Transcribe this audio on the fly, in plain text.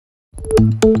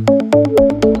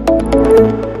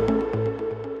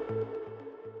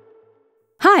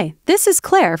Hi, this is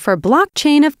Claire for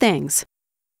Blockchain of Things.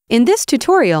 In this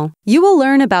tutorial, you will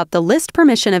learn about the List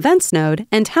Permission Events node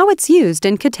and how it's used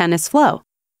in Catenis Flow.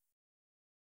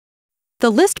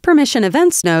 The List Permission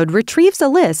Events node retrieves a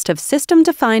list of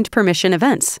system-defined permission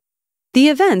events. The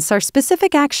events are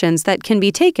specific actions that can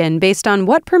be taken based on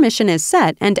what permission is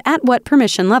set and at what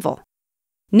permission level.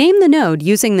 Name the node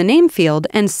using the name field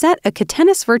and set a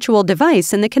Catenis virtual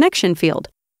device in the connection field.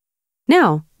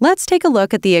 Now, let's take a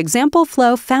look at the example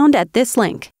flow found at this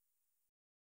link.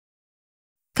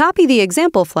 Copy the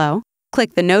example flow,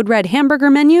 click the Node-RED hamburger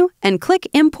menu, and click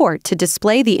Import to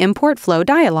display the Import Flow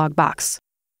dialog box.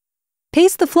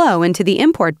 Paste the flow into the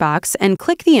import box and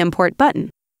click the Import button.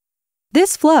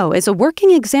 This flow is a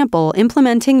working example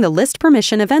implementing the List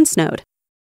Permission Events node.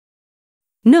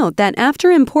 Note that after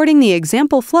importing the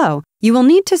example flow, you will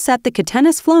need to set the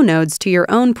Catenis Flow nodes to your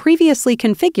own previously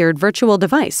configured virtual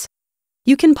device.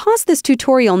 You can pause this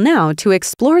tutorial now to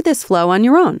explore this flow on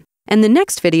your own. In the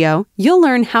next video, you'll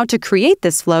learn how to create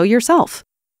this flow yourself.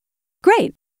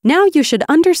 Great! Now you should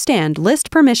understand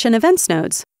List Permission Events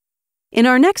nodes. In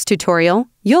our next tutorial,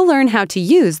 you'll learn how to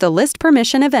use the List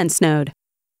Permission Events node.